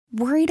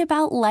Worried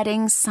about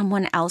letting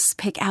someone else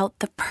pick out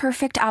the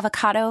perfect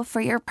avocado for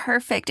your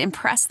perfect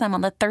impress them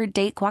on the third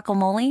date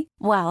guacamole?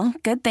 Well,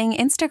 good thing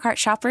Instacart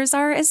shoppers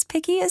are as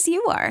picky as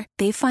you are.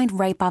 They find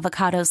ripe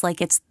avocados like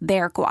it's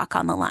their guac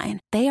on the line.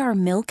 They are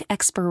milk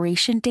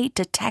expiration date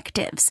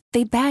detectives.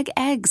 They bag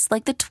eggs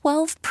like the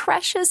 12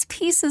 precious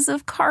pieces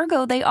of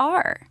cargo they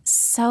are.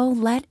 So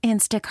let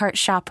Instacart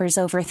shoppers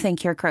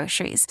overthink your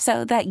groceries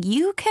so that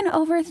you can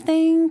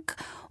overthink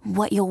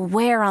what you'll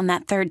wear on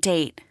that third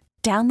date.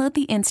 Download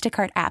the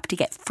Instacart app to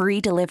get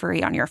free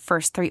delivery on your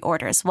first 3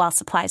 orders while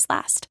supplies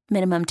last.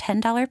 Minimum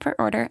 $10 per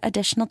order.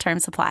 Additional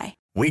terms apply.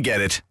 We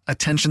get it.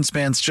 Attention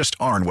spans just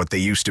aren't what they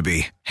used to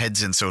be.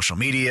 Heads in social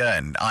media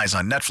and eyes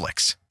on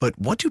Netflix. But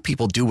what do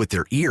people do with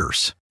their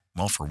ears?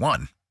 Well, for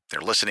one, they're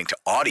listening to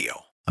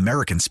audio.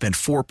 Americans spend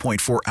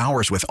 4.4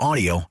 hours with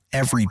audio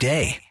every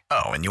day.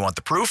 Oh, and you want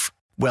the proof?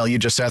 Well, you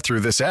just sat through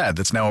this ad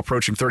that's now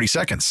approaching 30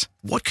 seconds.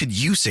 What could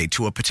you say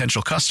to a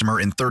potential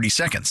customer in 30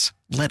 seconds?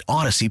 Let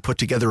Odyssey put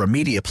together a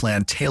media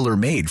plan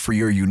tailor-made for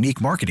your unique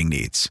marketing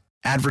needs.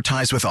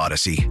 Advertise with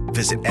Odyssey.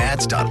 Visit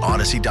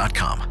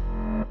ads.odyssey.com.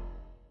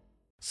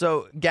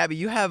 So, Gabbie,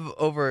 you have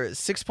over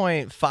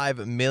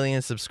 6.5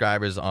 million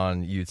subscribers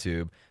on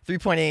YouTube.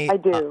 3.8. I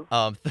do.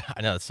 I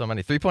know, it's so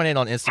many. 3.8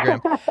 on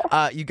Instagram.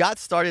 You got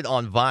started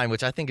on Vine,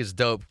 which I think is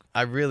dope.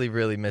 I really,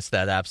 really miss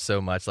that app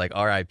so much. Like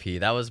RIP.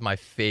 That was my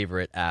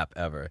favorite app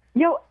ever.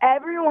 Yo,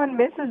 everyone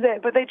misses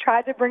it, but they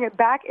tried to bring it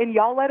back, and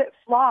y'all let it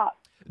flop.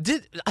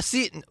 Did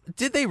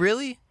they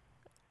really?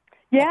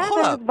 Yeah, Hold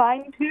there up. was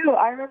Vine 2.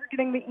 I remember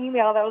getting the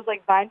email that was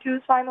like, Vine 2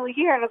 is finally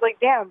here. And I was like,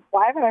 damn,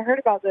 why haven't I heard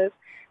about this?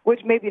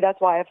 Which maybe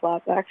that's why it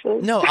flopped,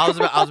 actually. No, I was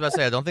about to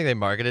say, I don't think they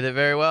marketed it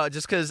very well.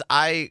 Just because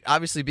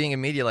obviously being in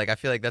media, like I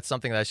feel like that's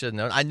something that I should have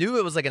known. I knew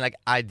it was like an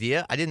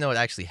idea. I didn't know it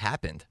actually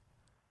happened.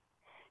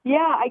 Yeah,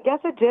 I guess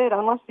it did,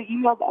 unless the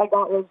email that I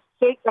got was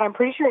fake. But I'm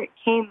pretty sure it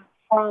came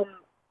from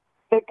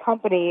the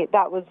company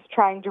that was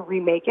trying to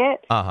remake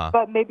it. Uh-huh.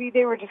 But maybe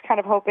they were just kind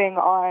of hoping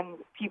on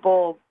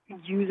people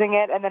using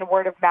it and then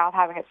word of mouth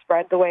having it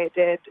spread the way it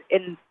did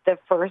in the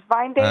first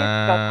Vine days.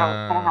 That's how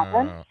it kind of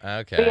happened.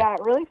 Okay. But yeah,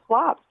 it really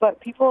flopped. But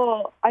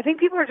I think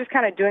people are just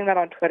kind of doing that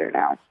on Twitter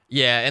now.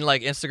 Yeah, and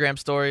like Instagram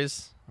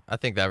stories. I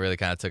think that really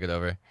kind of took it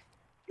over.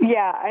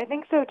 Yeah, I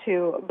think so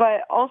too.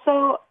 But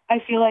also, I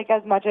feel like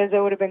as much as it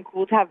would have been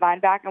cool to have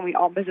Vine back and we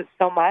all miss it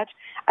so much,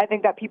 I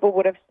think that people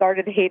would have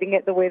started hating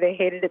it the way they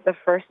hated it the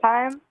first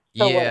time.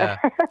 So yeah.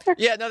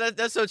 Yeah, no,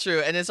 that's so true.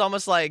 And it's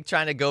almost like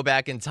trying to go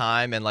back in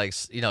time and like,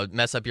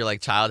 mess up your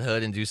like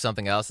childhood and do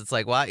something else. It's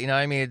like, what?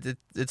 I mean,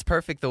 it's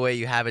perfect the way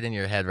you have it in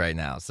your head right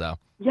now. So.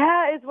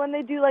 Yeah, it's when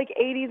they do like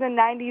 80s and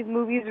 90s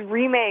movies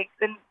remakes,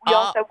 and we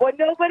all said, well,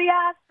 nobody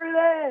asked for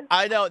this.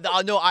 I know.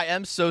 No, I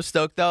am so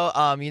stoked though.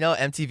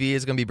 MTV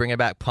is gonna be bringing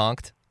back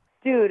Punk'd.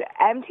 Dude,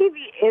 MTV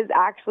is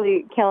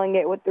actually killing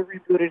it with the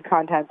rebooted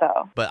content,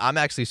 though. But I'm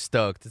actually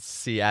stoked to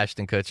see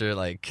Ashton Kutcher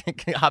like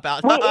hop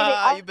out. Wait,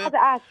 I was about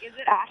to ask, is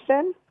it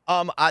Ashton?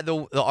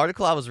 The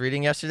article I was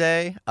reading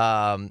yesterday,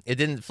 it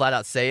didn't flat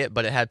out say it,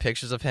 but it had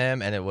pictures of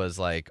him, and it was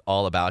like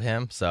all about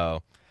him.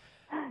 So.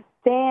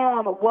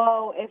 Damn!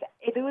 Whoa! If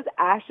it was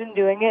Ashton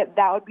doing it,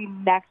 that would be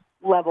next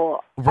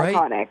level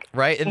iconic.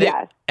 Right, and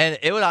yes. And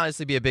it would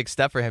honestly be a big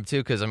step for him too,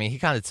 because I mean, he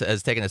kind of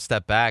has taken a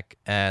step back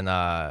and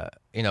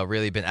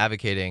really been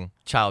advocating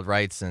child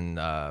rights and.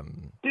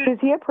 Dude, is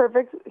he a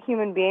perfect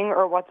human being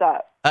or what's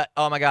up?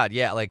 Oh my God,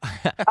 yeah, like.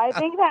 I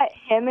think that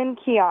him and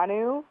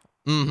Keanu.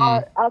 Mm-hmm.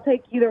 I'll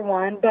take either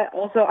one, but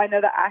also I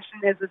know that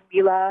Ashton is with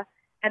Mila.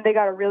 And they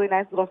got a really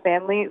nice little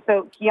family.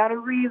 So,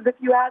 Keanu Reeves, if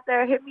you out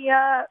there, hit me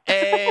up.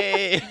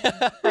 Hey.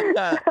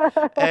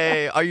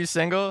 Hey, are you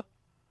single?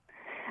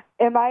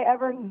 Am I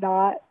ever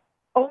not?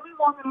 Only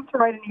long enough to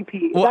write an EP.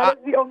 Well, that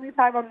is the only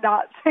time I'm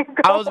not single.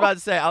 I was about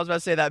to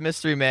say that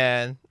mystery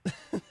man.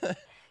 He's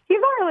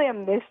not really a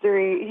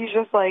mystery. He's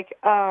just like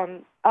a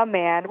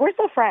man. We're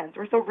still friends.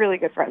 We're still really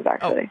good friends,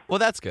 actually. Oh, well,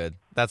 that's good.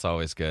 That's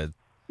always good.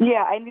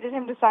 Yeah, I needed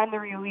him to sign the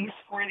release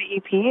for the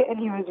EP, and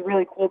he was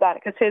really cool about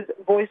it because his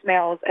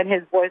voicemails and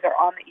his voice are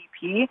on the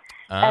EP.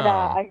 Oh.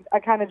 And I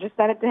kind of just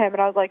sent it to him,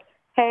 and I was like,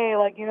 hey,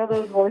 like,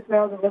 those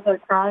voicemails of us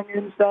like crying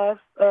and stuff,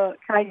 can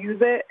I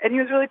use it? And he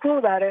was really cool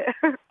about it.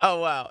 Oh,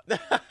 wow.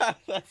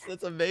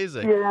 That's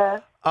amazing. Yeah.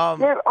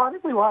 Yeah, it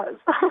honestly was.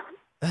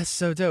 That's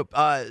so dope.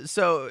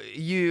 So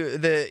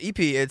the EP,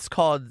 it's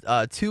called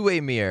Two-Way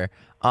Mirror.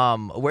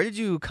 Where did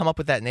you come up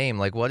with that name?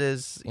 Like, what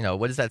does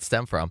that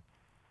stem from?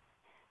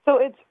 So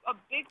it's a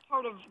big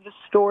part of the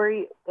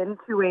story in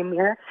Two-Way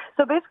Mirror.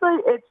 So basically,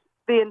 it's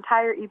the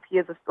entire EP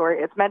is a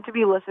story. It's meant to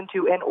be listened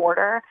to in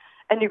order,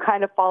 and you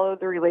kind of follow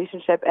the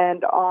relationship.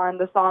 And on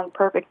the song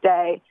Perfect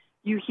Day,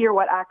 you hear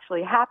what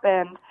actually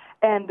happened,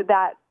 and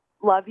that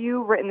love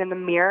you written in the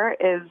mirror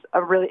is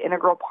a really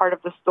integral part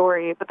of the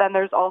story. But then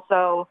there's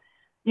also,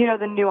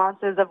 the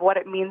nuances of what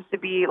it means to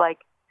be like,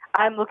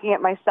 I'm looking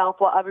at myself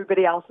while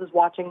everybody else is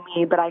watching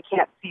me, but I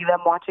can't see them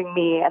watching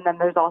me. And then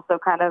there's also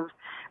kind of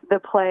the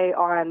play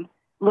on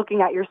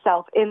looking at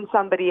yourself in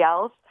somebody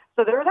else.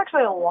 So there was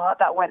actually a lot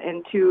that went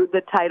into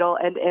the title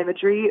and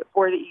imagery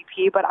for the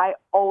EP, but I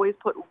always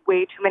put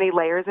way too many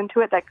layers into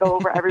it that go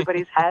over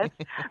everybody's heads.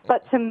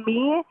 But to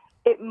me,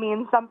 it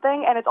means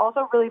something, and it's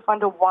also really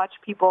fun to watch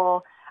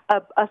people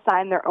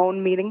assign their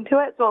own meaning to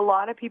it. So a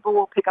lot of people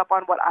will pick up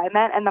on what I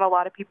meant, and then a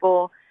lot of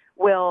people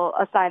will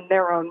assign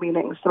their own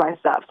meanings to my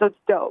stuff. So it's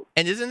dope.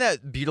 And isn't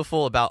that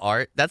beautiful about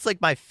art? That's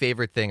like my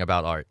favorite thing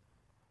about art.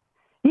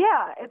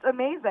 Yeah, it's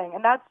amazing.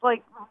 And that's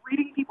like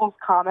reading people's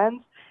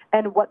comments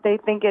and what they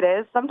think it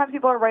is. Sometimes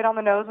people are right on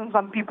the nose, and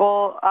some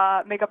people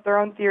make up their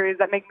own theories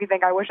that make me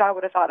think, I wish I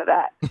would have thought of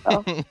that.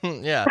 So.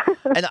 Yeah.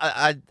 And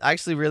I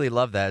actually really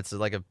love that. It's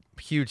like a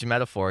huge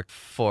metaphor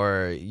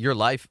for your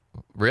life,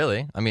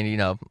 really. I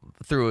mean,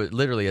 through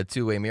literally a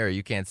two-way mirror,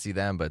 you can't see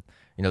them, but,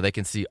 they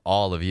can see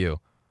all of you.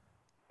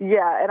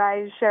 Yeah, and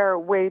I share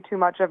way too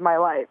much of my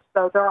life.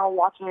 So they're all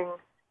watching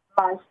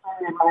my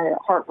story and my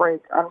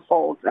heartbreak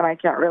unfolds, and I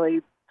can't really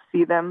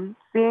see them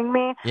seeing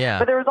me. Yeah.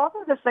 But there was also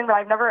this thing that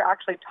I've never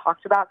actually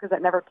talked about because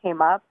it never came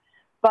up.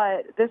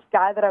 But this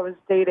guy that I was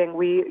dating,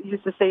 we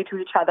used to say to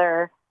each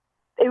other,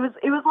 it was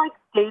like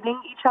dating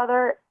each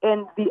other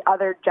in the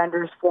other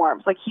gender's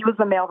forms. Like he was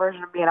the male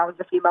version of me and I was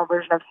the female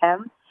version of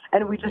him.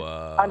 And we just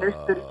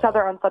understood each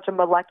other on such a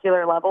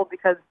molecular level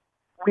because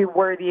we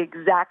were the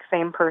exact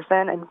same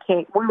person and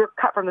we were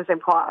cut from the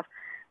same cloth.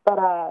 But,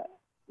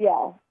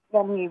 yeah,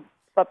 then he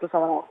slept with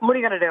someone else. What are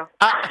you going to do?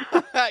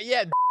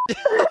 Yeah.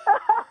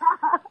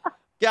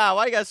 God,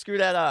 why you got to screw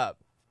that up?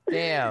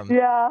 Damn.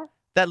 Yeah.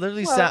 That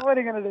literally sounds... What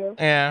are you going to do?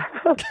 Yeah.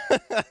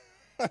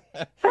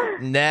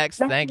 Next.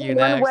 Thank you.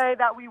 One Next. way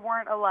that we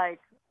weren't alike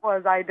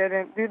was I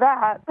didn't do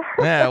that.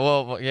 Yeah,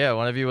 well, yeah,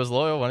 one of you was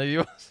loyal, one of you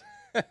was...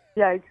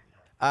 Yikes.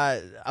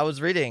 I was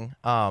reading,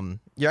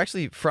 you're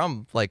actually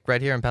from, like,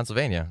 right here in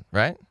Pennsylvania,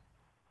 right?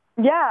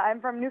 Yeah,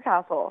 I'm from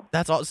Newcastle.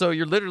 That's all. So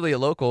you're literally a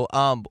local.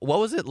 What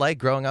was it like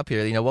growing up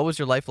here? What was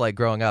your life like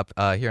growing up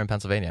here in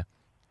Pennsylvania?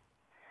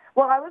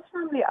 Well, I was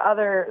from the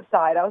other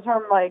side. I was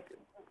from, like,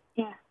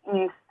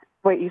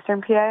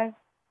 Eastern PA?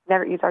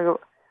 Never East.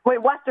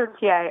 Western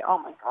PA. Oh,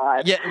 my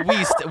God. Yeah,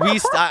 West.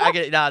 I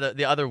get it. Nah,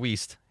 the other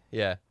West.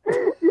 Yeah.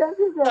 Yes,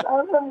 you did. I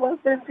was from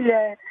Western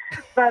PA.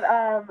 But,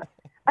 I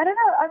don't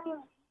know. I mean,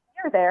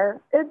 you're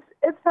there. It's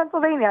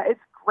Pennsylvania. It's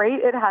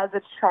great. It has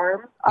its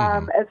charms.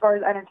 As far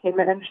as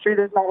entertainment industry,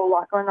 there's not a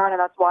lot going on, and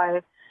that's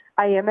why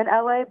I am in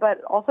LA.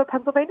 But also,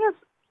 Pennsylvania is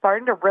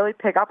starting to really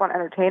pick up on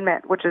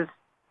entertainment, which is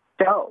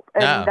dope.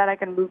 And then I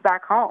can move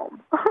back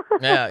home.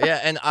 Yeah.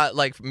 And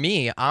like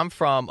me, I'm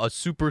from a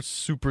super,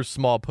 super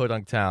small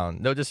podunk town.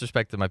 No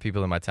disrespect to my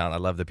people in my town. I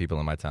love the people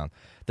in my town.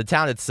 The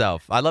town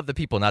itself. I love the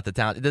people, not the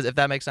town. If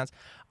that makes sense.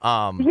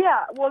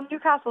 Yeah. Well,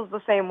 Newcastle's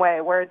the same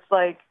way, where it's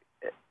like,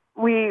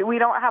 we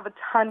don't have a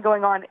ton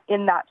going on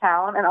in that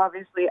town, and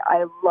obviously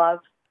I love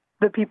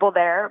the people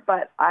there,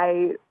 but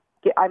I'm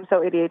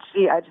so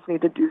ADHD, I just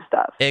need to do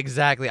stuff.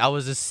 Exactly. I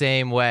was the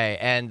same way.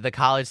 And the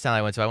college town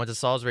I went to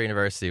Salisbury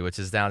University, which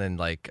is down in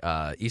like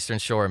Eastern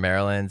Shore,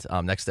 Maryland,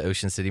 next to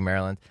Ocean City,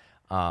 Maryland.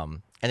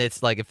 And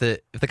it's like if the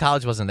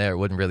college wasn't there, it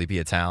wouldn't really be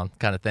a town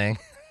kind of thing.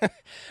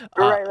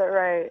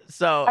 Right.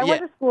 So I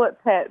went to school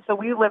at Pitt, so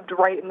we lived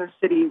right in the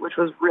city, which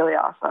was really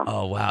awesome.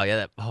 Oh wow,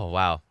 yeah.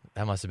 Wow.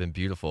 That must have been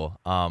beautiful.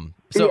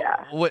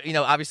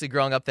 Obviously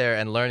growing up there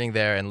and learning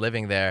there and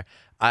living there,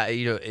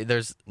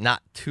 there's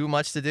not too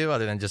much to do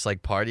other than just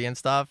like party and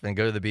stuff and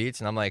go to the beach.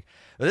 And I'm like,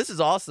 well, this is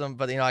awesome,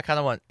 but I kind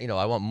of want,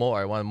 I want more.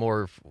 I want a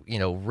more,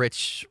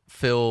 rich,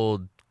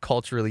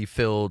 culturally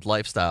filled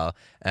lifestyle.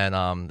 And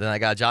then I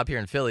got a job here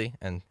in Philly,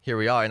 and here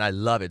we are, and I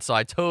love it. So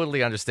I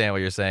totally understand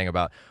what you're saying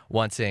about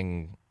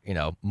wanting,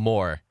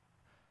 more.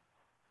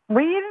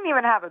 We didn't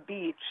even have a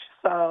beach,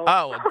 so.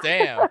 Oh, well,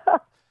 damn.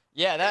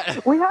 Yeah,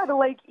 that. We had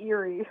Lake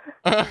Erie.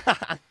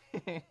 That's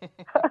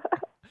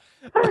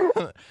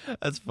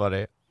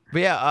funny. But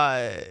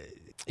yeah,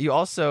 you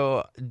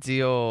also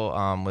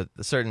deal with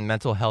certain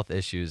mental health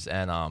issues,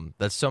 and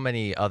that so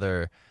many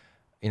other,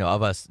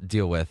 of us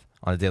deal with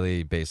on a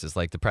daily basis,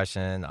 like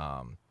depression,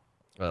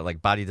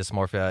 like body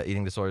dysmorphia,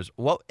 eating disorders.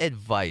 What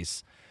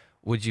advice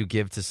would you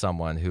give to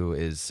someone who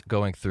is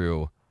going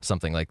through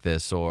something like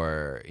this,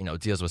 or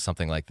deals with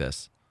something like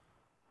this?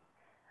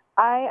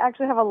 I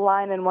actually have a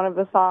line in one of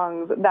the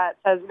songs that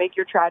says, "Make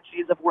your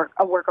tragedies a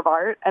work of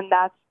art," and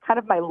that's kind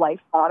of my life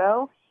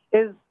motto.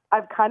 Is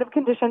I've kind of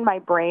conditioned my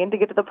brain to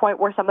get to the point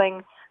where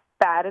something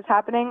bad is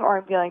happening, or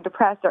I'm feeling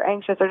depressed or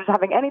anxious or just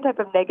having any type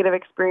of negative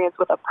experience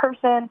with a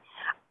person.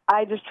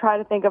 I just try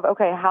to think of,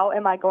 okay, how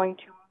am I going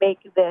to make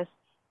this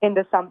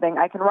into something?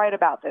 I can write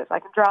about this. I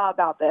can draw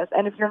about this.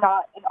 And if you're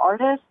not an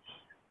artist,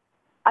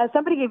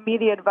 somebody gave me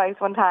the advice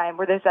one time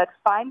where they said,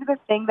 find the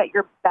thing that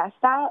you're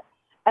best at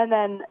and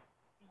then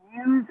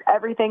use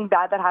everything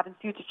bad that happens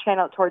to you to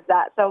channel it towards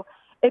that. So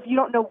if you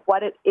don't know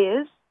what it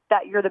is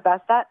that you're the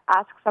best at,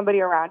 ask somebody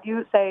around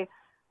you. Say,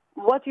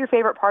 what's your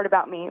favorite part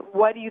about me?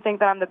 What do you think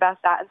that I'm the best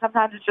at? And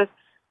sometimes it's just,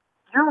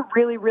 you're a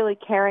really, really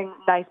caring,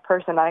 nice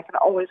person that I can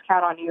always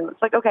count on you.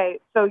 It's like, okay,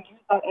 so use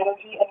that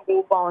energy and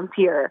go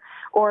volunteer.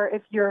 Or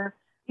if you're,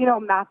 a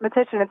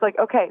mathematician, it's like,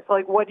 okay, so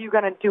like, what are you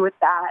going to do with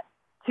that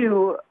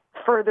to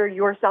further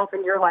yourself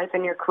in your life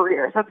and your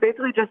career. So it's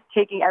basically just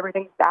taking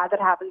everything bad that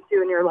happens to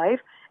you in your life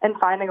and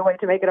finding a way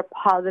to make it a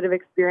positive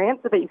experience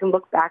so that you can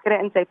look back at it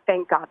and say,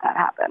 thank God that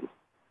happened.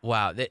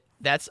 Wow,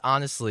 that's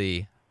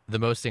honestly the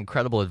most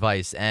incredible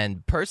advice.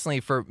 And personally,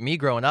 for me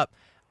growing up,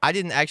 I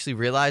didn't actually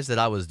realize that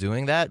I was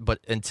doing that, but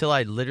until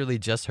I literally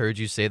just heard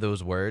you say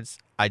those words,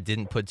 I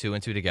didn't put two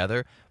and two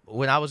together.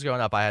 When I was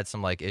growing up, I had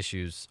some like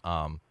issues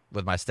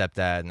with my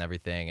stepdad and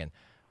everything,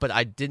 but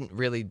I didn't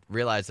really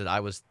realize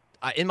that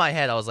in my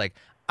head, I was like,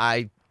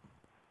 I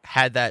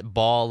had that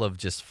ball of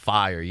just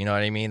fire, you know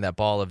what I mean? That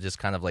ball of just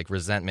kind of like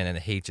resentment and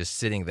hate just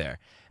sitting there.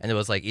 And it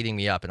was like eating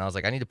me up. And I was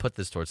like, I need to put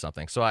this towards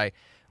something. So I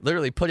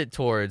literally put it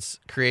towards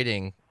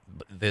creating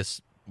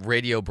this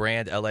radio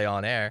brand, LA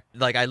On Air.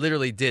 Like, I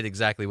literally did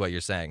exactly what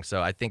you're saying.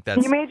 So I think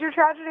that's... You made your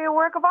tragedy a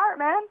work of art,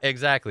 man.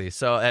 Exactly.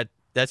 So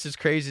that's just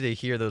crazy to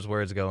hear those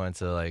words go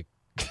into, like...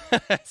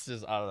 It's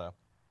just, I don't know.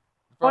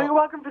 Well, you're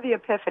welcome for the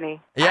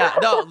epiphany. Yeah,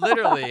 no,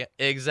 literally,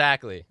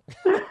 exactly.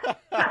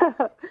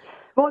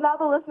 Well, now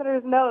the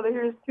listeners know that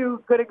here's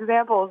two good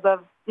examples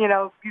of, you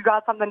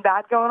got something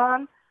bad going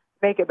on,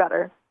 make it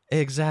better.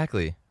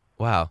 Exactly.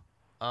 Wow.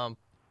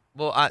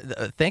 Well,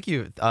 thank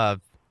you.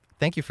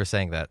 Thank you for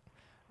saying that.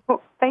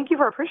 Well, thank you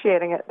for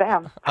appreciating it.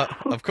 Damn.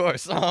 Of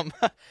course. On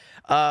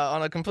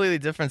a completely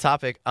different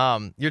topic,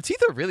 your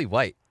teeth are really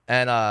white,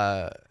 and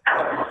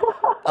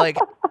like,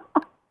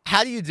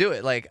 how do you do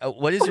it? Like,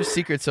 what is your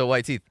secret to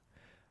white teeth?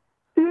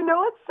 You know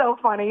what's so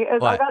funny is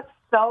What? I got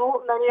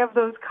so many of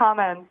those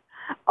comments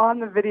on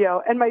the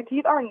video, and my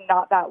teeth are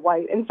not that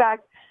white. In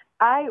fact,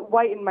 I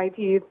whiten my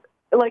teeth.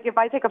 Like, if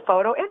I take a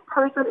photo in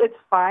person, it's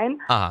fine.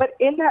 But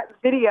in that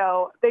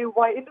video, they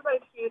whitened my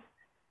teeth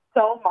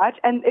so much,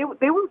 and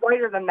they were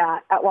whiter than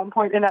that at one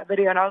point in that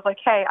video. And I was like,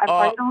 hey, I'm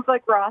trying to look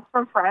like Ross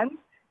from Friends.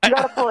 You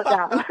got to pull it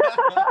down.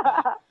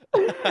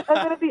 And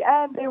then at the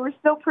end, they were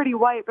still pretty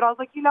white. But I was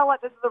like, you know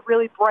what? This is a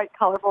really bright,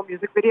 colorful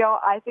music video.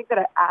 I think that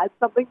it adds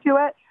something to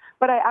it.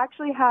 But I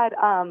actually had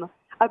a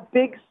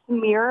big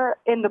smear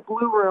in the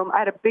blue room. I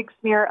had a big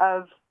smear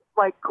of,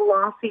 like,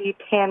 glossy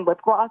tan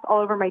lip gloss all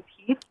over my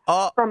teeth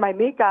from my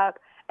makeup,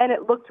 and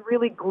it looked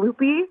really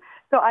gloopy.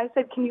 So I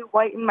said, can you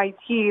whiten my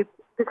teeth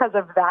because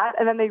of that?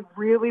 And then they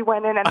really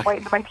went in and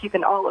whitened my teeth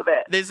in all of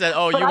it. They said,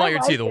 oh, but you want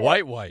your teeth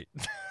white.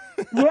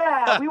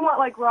 Yeah, we want,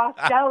 like, Ross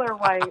Geller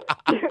white.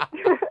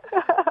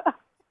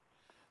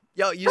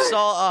 Yo, you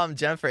saw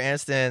Jennifer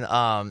Aniston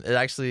it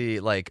actually,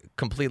 like,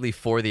 completely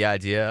for the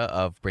idea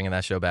of bringing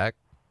that show back?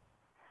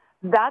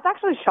 That's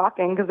actually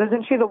shocking, because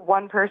isn't she the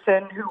one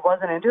person who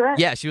wasn't into it?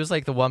 Yeah, she was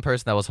like the one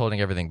person that was holding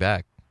everything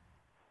back.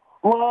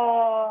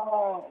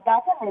 Whoa,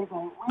 that's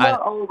amazing. We are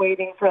all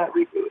waiting for that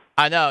reboot.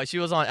 I know. She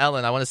was on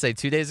Ellen, I want to say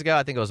 2 days ago.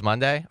 I think it was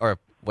Monday, or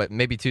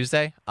maybe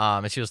Tuesday.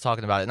 And she was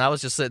talking about it. And I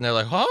was just sitting there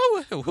like,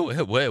 oh, what?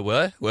 That'd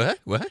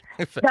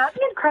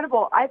be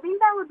incredible. I think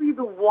that would be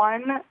the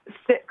one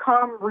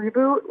sitcom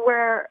reboot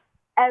where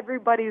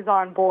everybody's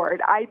on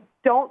board. I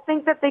don't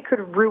think that they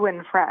could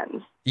ruin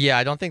Friends. Yeah,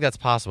 I don't think that's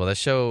possible. That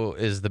show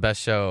is the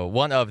best show,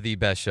 one of the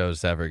best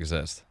shows to ever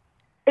exist.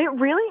 It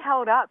really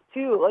held up,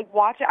 too. Like,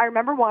 I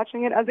remember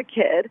watching it as a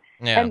kid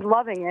and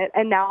loving it,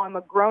 and now I'm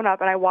a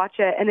grown-up and I watch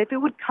it, and if it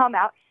would come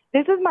out,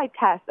 this is my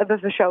test of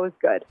if the show is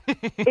good.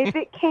 If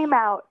it came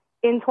out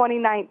in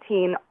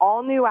 2019,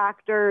 all new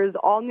actors,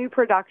 all new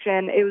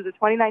production, it was a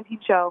 2019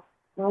 show,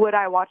 would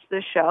I watch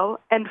this show?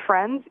 And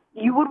Friends,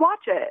 you would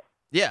watch it.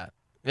 Yeah.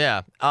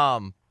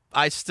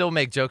 I still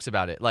make jokes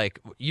about it, like,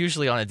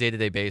 usually on a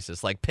day-to-day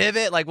basis. Like,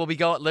 pivot, like, we'll be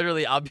going,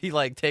 literally, I'll be,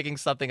 like, taking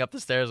something up the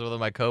stairs with one of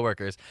my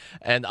coworkers,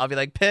 and I'll be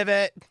like,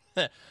 pivot.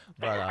 but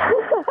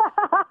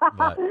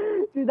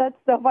Dude, that's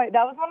so funny.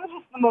 That was one of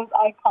just the most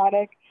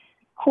iconic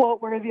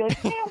quote-worthy,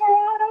 like, yeah, we're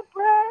on a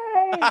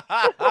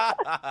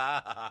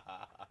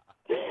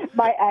break.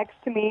 My ex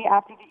to me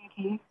after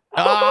the EP.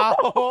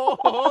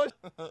 Oh,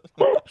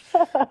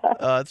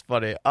 that's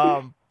funny.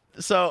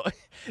 So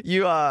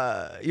you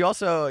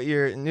also,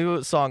 your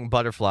new song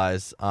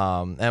Butterflies,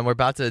 and we're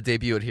about to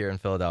debut it here in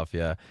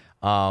Philadelphia.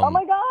 Oh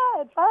my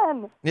God,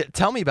 fun. Yeah,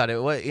 tell me about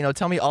it.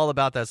 Tell me all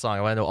about that song.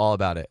 I want to know all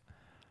about it.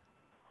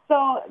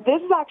 So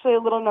this is actually a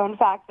little known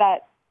fact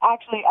that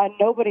actually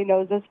nobody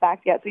knows this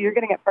fact yet, so you're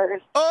getting it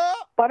first.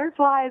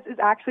 Butterflies is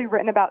actually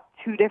written about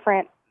two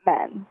different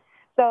men.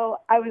 So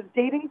I was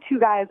dating two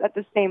guys at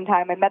the same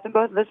time. I met them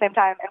both at the same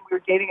time, and we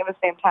were dating at the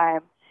same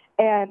time.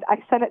 And I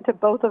sent it to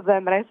both of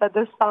them, and I said,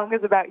 this song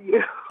is about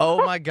you.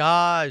 Oh, my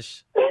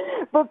gosh.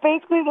 But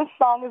basically, this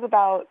song is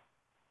about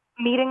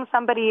meeting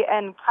somebody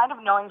and kind of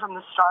knowing from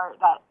the start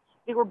that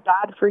they were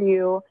bad for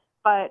you,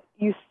 but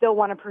you still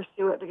want to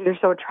pursue it because you're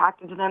so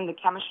attracted to them. The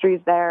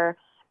chemistry's there.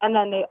 And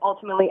then they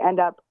ultimately end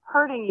up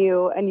hurting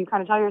you, and you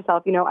kind of tell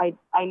yourself,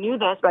 I knew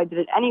this, but I did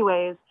it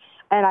anyways.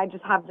 And I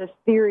just have this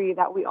theory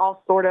that we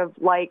all sort of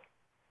like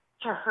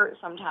to hurt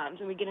sometimes,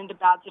 and we get into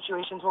bad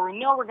situations where we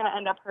know we're going to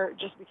end up hurt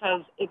just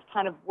because it's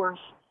kind of worth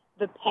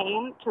the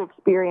pain to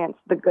experience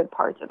the good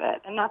parts of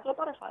it. And that's what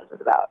Butterflies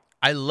is about.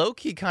 I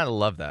low-key kind of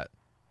love that.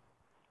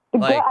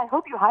 Like, I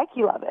hope you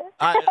high-key love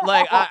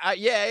it.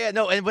 Yeah.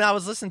 No, and when I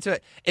was listening to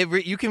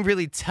it, you can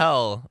really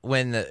tell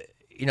when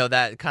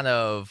that kind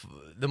of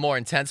the more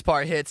intense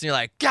part hits, and you're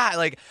like, God,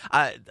 like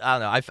I don't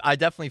know, I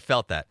definitely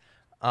felt that.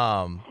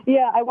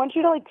 Yeah, I want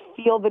you to like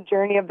feel the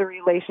journey of the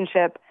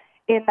relationship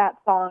in that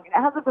song.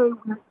 And it has a very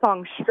weird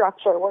song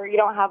structure where you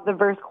don't have the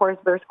verse,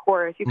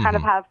 chorus. You kind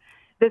of have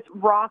this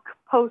rock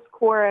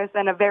post-chorus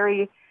and a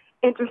very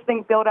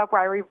interesting build-up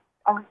where I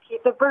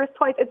repeat the verse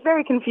twice. It's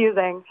very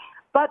confusing.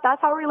 But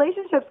that's how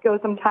relationships go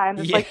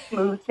sometimes. It's like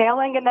smooth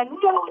sailing, and then,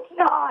 no, it's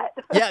not.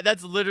 Yeah,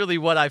 that's literally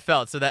what I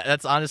felt. So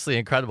that's honestly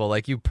incredible.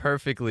 Like, you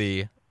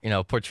perfectly,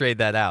 portrayed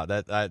that out.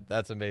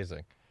 That's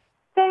amazing.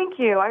 Thank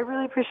you. I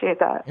really appreciate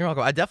that. You're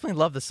welcome. I definitely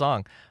love the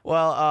song.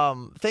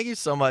 Well, thank you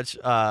so much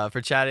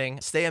for chatting.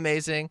 Stay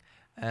amazing,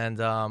 and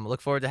look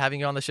forward to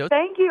having you on the show.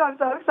 Thank you. I'm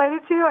so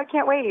excited, too. I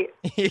can't wait.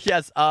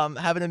 Yes.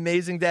 Have an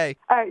amazing day.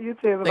 All right, you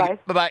too. Bye-bye.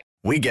 Bye-bye.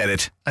 We get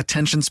it.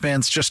 Attention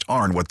spans just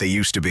aren't what they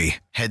used to be.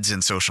 Heads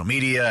in social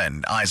media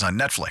and eyes on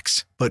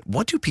Netflix. But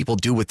what do people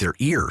do with their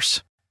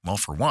ears? Well,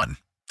 for one,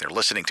 they're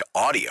listening to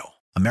audio.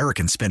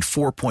 Americans spend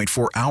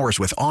 4.4 hours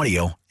with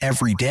audio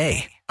every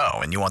day. Oh,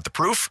 and you want the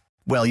proof?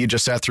 Well, you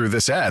just sat through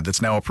this ad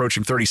that's now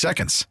approaching 30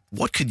 seconds.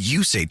 What could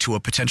you say to a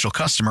potential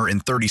customer in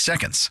 30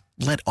 seconds?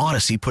 Let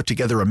Odyssey put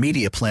together a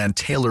media plan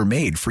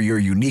tailor-made for your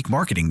unique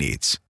marketing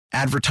needs.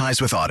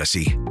 Advertise with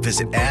Odyssey.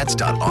 Visit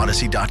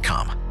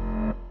ads.odyssey.com.